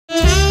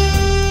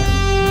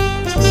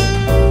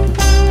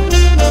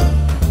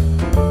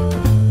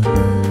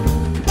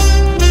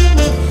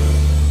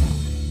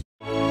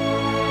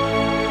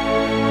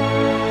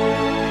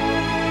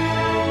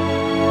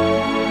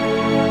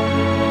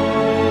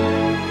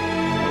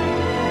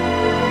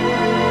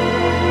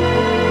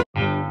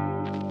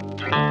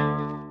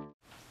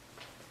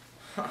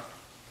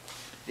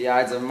The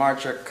Ides of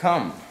March are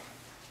come.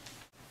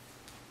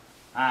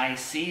 I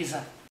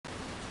Caesar.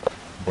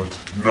 But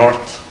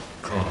not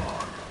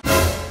God.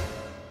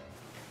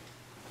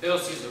 Hail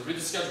Caesar, read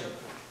the schedule.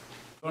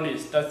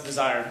 Bonius doth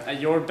desire,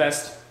 at your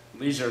best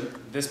leisure,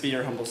 this be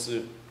your humble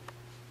suit.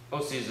 O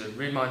Caesar,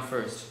 read mine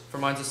first, for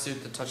mine's a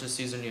suit that touches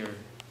Caesar nearer.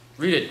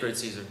 Read it, great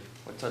Caesar.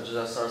 What touches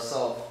us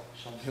ourselves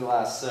shall be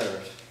last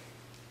served.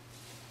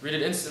 Read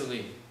it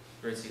instantly,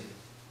 great Caesar.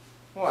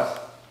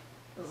 What?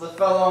 Is the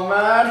fellow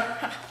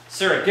mad?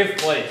 Sir, give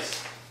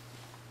place.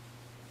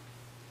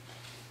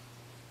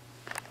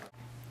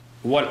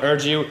 What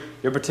urge you?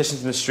 Your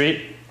petitions in the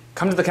street?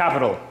 Come to the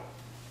Capitol.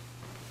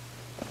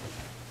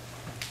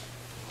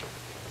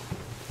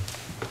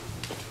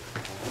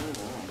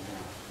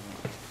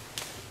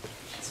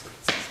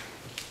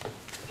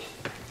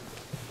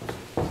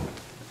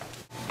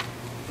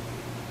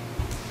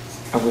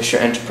 I wish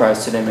your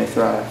enterprise today may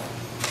thrive.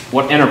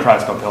 What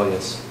enterprise,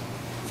 Popilius?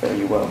 Fare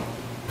you well.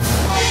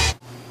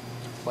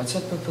 What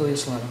said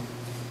Popilius Leno?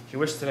 If you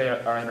wish today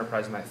our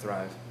enterprise might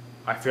thrive,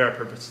 I fear our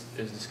purpose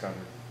is discovered.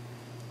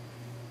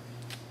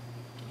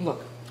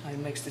 Look, I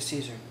makes the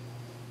Caesar.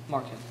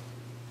 Mark him.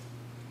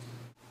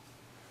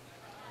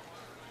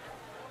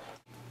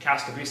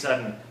 Casca, be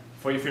sudden,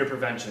 for you fear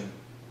prevention.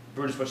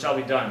 Brutus, what shall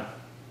be done?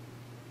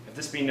 If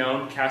this be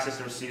known, Cassius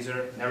or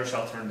Caesar never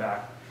shall turn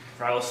back,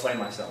 for I will slay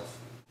myself.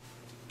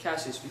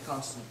 Cassius, be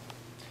constant.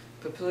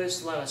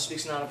 Popilius Leno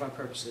speaks not of our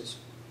purposes.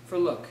 For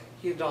look,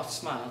 he doth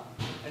smile,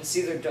 and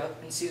Caesar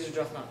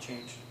doth not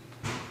change.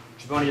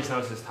 Trebonius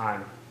knows his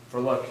time. For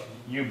look,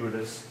 you,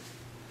 Brutus,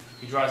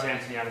 he draws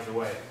Antony out of the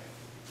way.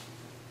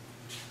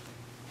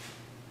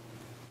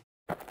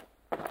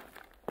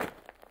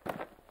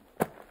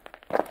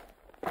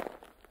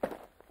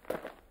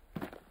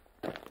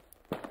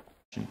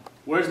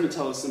 Where's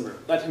Metellus Cimber?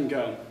 Let him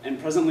go, and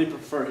presently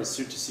prefer his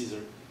suit to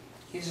Caesar.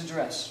 He's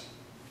addressed.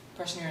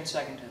 Press near and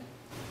second him.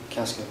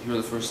 Casca, you are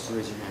the first to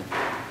raise your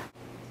hand.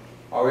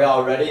 Are we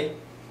all ready?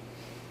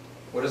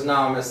 What is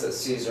now amiss that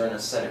Caesar and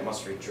his Senate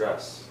must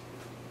redress?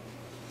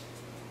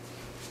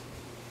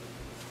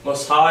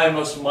 Most high,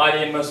 most mighty,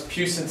 and most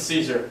puissant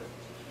Caesar,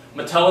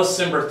 Metellus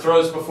Cimber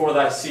throws before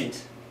thy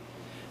seat,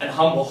 and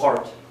humble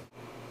heart.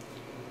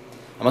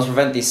 I must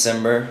prevent these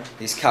Cimber,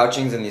 these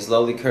couchings and these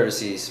lowly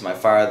courtesies might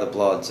fire the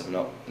bloods of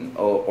no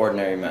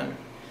ordinary men,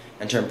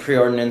 and turn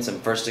preordinance and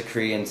first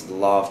decree into the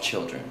law of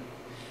children.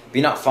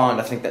 Be not fond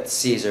to think that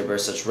Caesar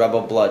bears such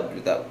rebel blood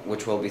with that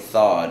which will be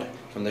thawed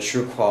from the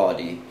true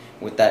quality,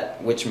 with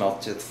that which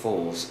melteth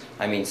fools,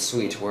 I mean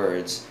sweet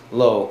words,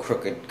 low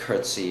crooked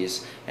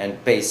curtsies,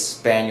 and base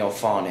spaniel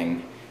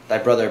fawning. Thy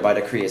brother by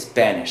decree is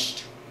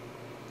banished.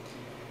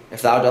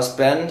 If thou dost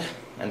bend,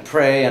 and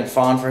pray, and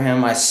fawn for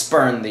him, I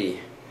spurn thee,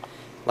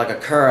 like a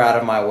cur out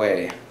of my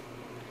way.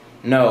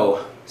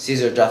 No,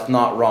 Caesar doth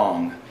not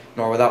wrong,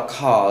 nor without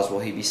cause will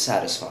he be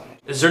satisfied.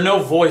 Is there no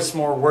voice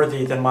more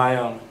worthy than my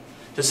own,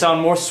 to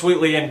sound more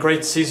sweetly in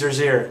great Caesar's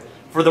ear,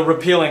 for the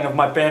repealing of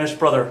my banished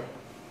brother?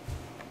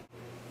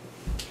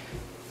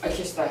 I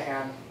kiss thy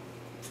hand,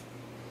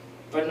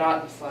 but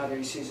not in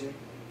flattery, Caesar,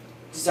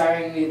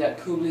 desiring thee that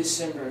Publius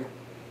Cimber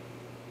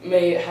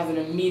may have an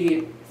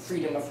immediate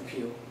freedom of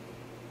repeal.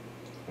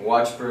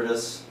 Watch,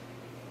 Brutus.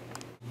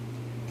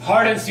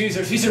 Pardon,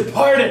 Caesar, Caesar,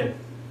 pardon!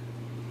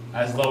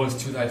 As low as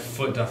to thy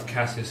foot doth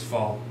Cassius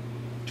fall,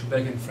 to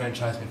beg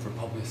enfranchisement for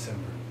Publius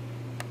Cimber.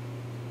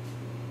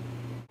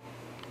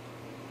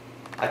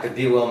 I could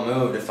be well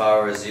moved if I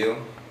were as you.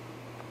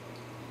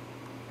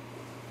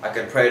 I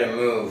could pray to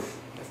move,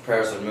 if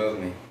prayers would move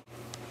me.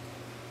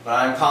 But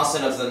I am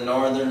constant as the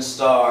northern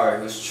star,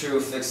 whose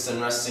true fixed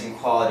and resting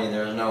quality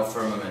there is no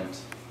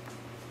firmament.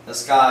 The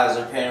skies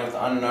are painted with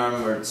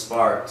unnumbered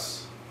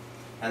sparks,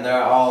 and they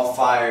are all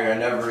fire,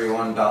 and every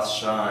one doth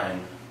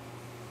shine.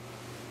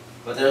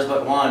 But there's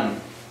but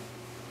one,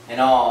 and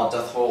all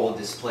doth hold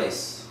this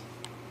place.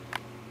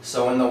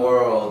 So in the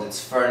world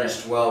it's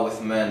furnished well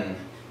with men,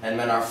 and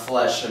men are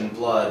flesh and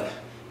blood,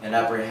 and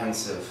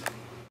apprehensive.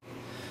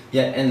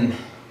 Yet in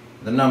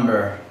the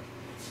number,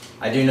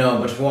 I do know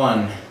but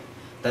one,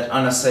 that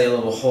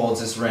unassailable holds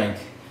his rank,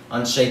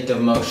 unshaked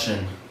of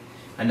motion,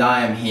 and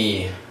I am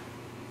he.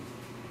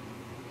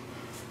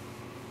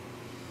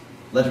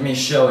 Let me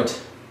show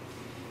it,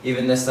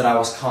 even this that I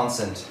was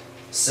constant,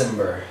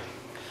 Cimber,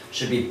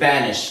 should be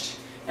banished,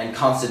 and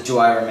constant do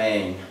I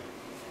remain,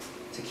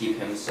 to keep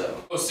him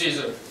so. O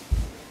Caesar.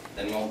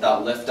 Then wilt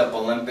thou lift up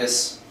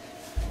Olympus?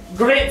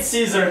 Great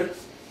Caesar!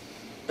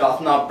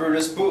 Doth not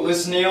Brutus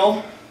bootless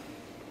kneel?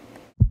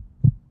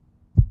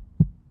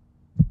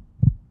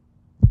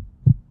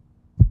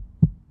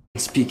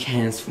 Speak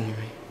hands for me.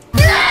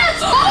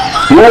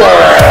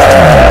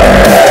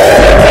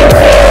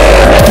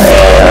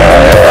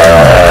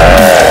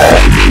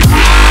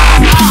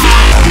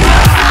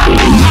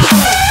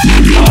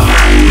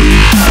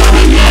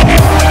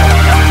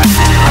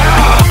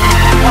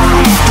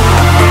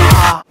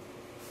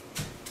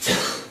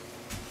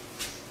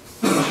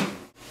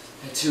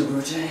 To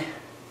Brutè.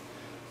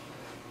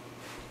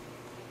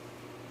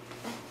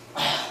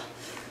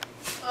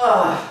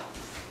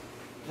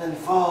 Then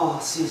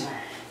falls. Caesar.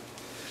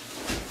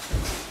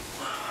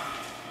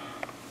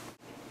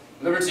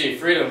 Liberty,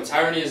 freedom,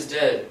 tyranny is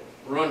dead.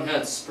 Run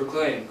hence,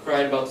 proclaim,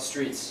 cried about the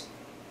streets.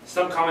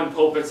 Some common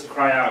pulpits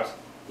cry out,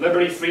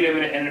 liberty, freedom,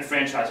 and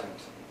enfranchisement.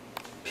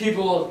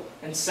 People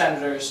and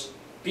senators,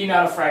 be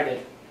not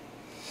affrighted.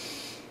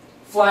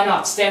 Fly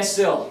not, stand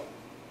still.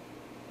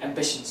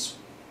 Ambitions,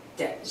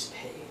 debt is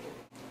paid.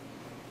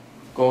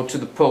 Go to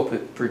the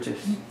pulpit,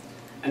 Brutus.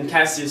 And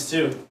Cassius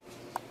too.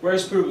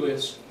 Where's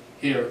Publius?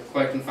 Here,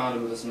 quite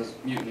confounded with this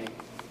mutiny.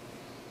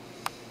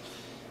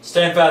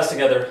 Stand fast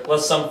together,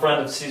 lest some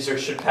friend of Caesar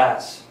should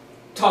pass.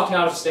 Talk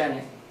not of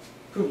standing.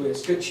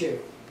 Publius, good cheer.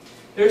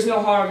 There is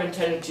no harm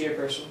intended to your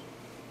person,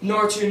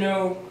 nor to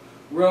no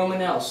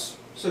Roman else.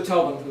 So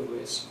tell them,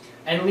 Publius.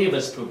 And leave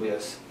us,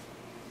 Publius,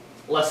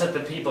 lest that the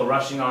people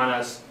rushing on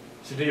us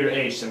should do your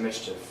age some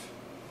mischief.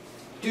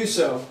 Do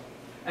so,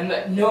 and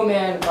let no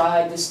man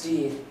abide this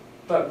deed,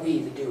 but we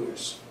the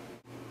doers.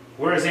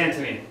 Where is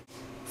Antony?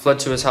 Fled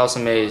to his house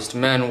amazed.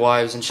 Men,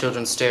 wives, and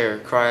children stare,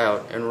 cry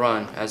out, and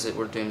run as it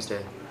were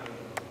doomsday.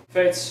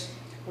 Fates,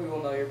 we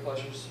will know your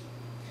pleasures.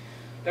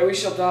 That we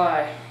shall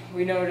die,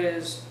 we know it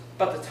is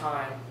but the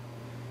time,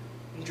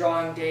 and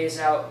drawing days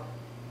out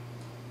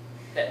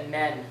that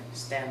men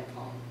stand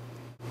upon.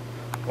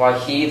 Why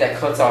he that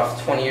cuts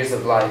off 20 years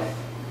of life,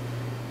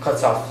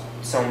 cuts off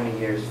so many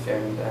years of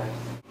fearing death.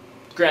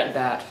 Grant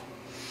that.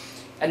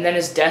 And then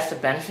is death a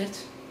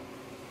benefit?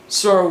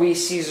 So are we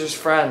Caesar's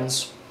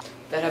friends,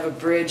 that have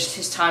abridged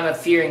his time of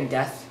fearing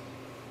death.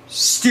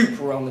 Stoop,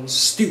 Romans,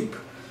 stoop,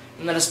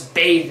 and let us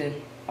bathe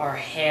in our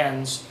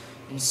hands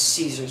in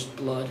Caesar's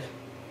blood.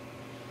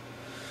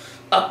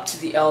 Up to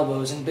the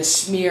elbows and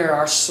besmear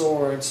our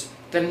swords,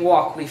 then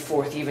walk we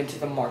forth even to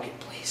the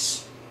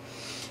marketplace.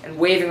 And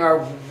waving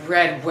our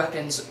red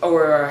weapons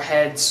o'er our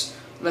heads,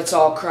 let's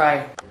all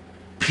cry,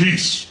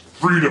 Peace,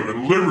 freedom,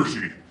 and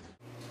liberty.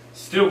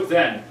 Stoop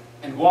then,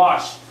 and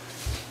wash.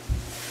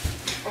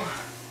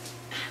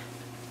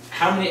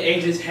 How many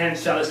ages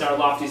hence shall this our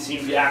lofty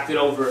scene be acted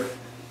over,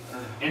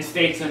 and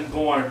statesmen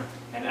born,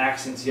 and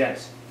accents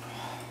yet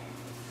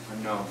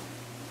unknown?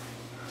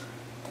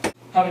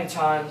 how many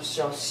times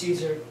shall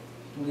Caesar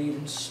bleed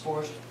in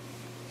sport?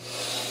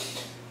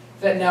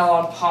 That now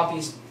on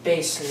Pompey's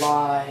base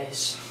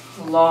lies,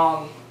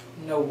 long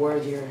no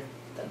worthier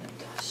than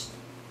the dust.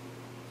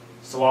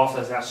 So oft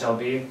as that shall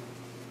be,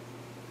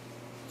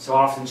 so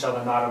often shall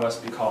the not of us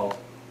be called,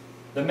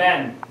 the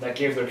men that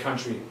gave their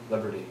country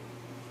liberty.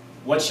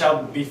 What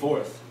shall be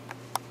forth?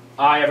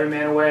 Aye, every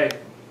man away.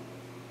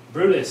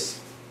 Brutus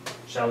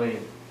shall lead,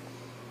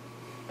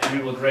 and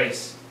we will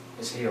grace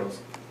his heels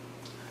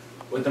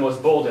with the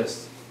most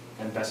boldest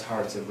and best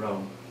hearts of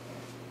Rome.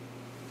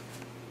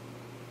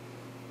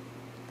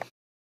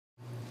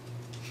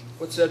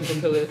 What's that,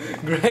 Pompilia?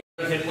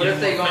 What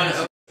if they go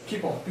on?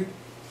 Keep on.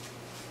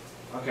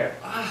 Okay.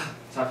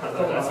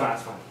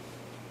 That's fine.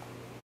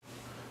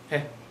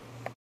 Hey.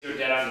 You're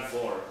dead on the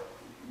floor.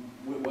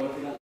 What have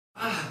we done?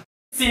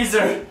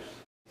 Caesar!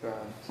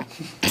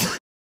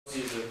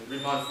 Caesar,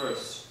 read mine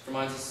first, for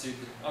mine's is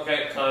stupid.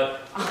 Okay,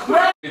 cut.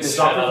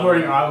 Stop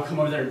recording or I will come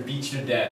over there and beat you to death.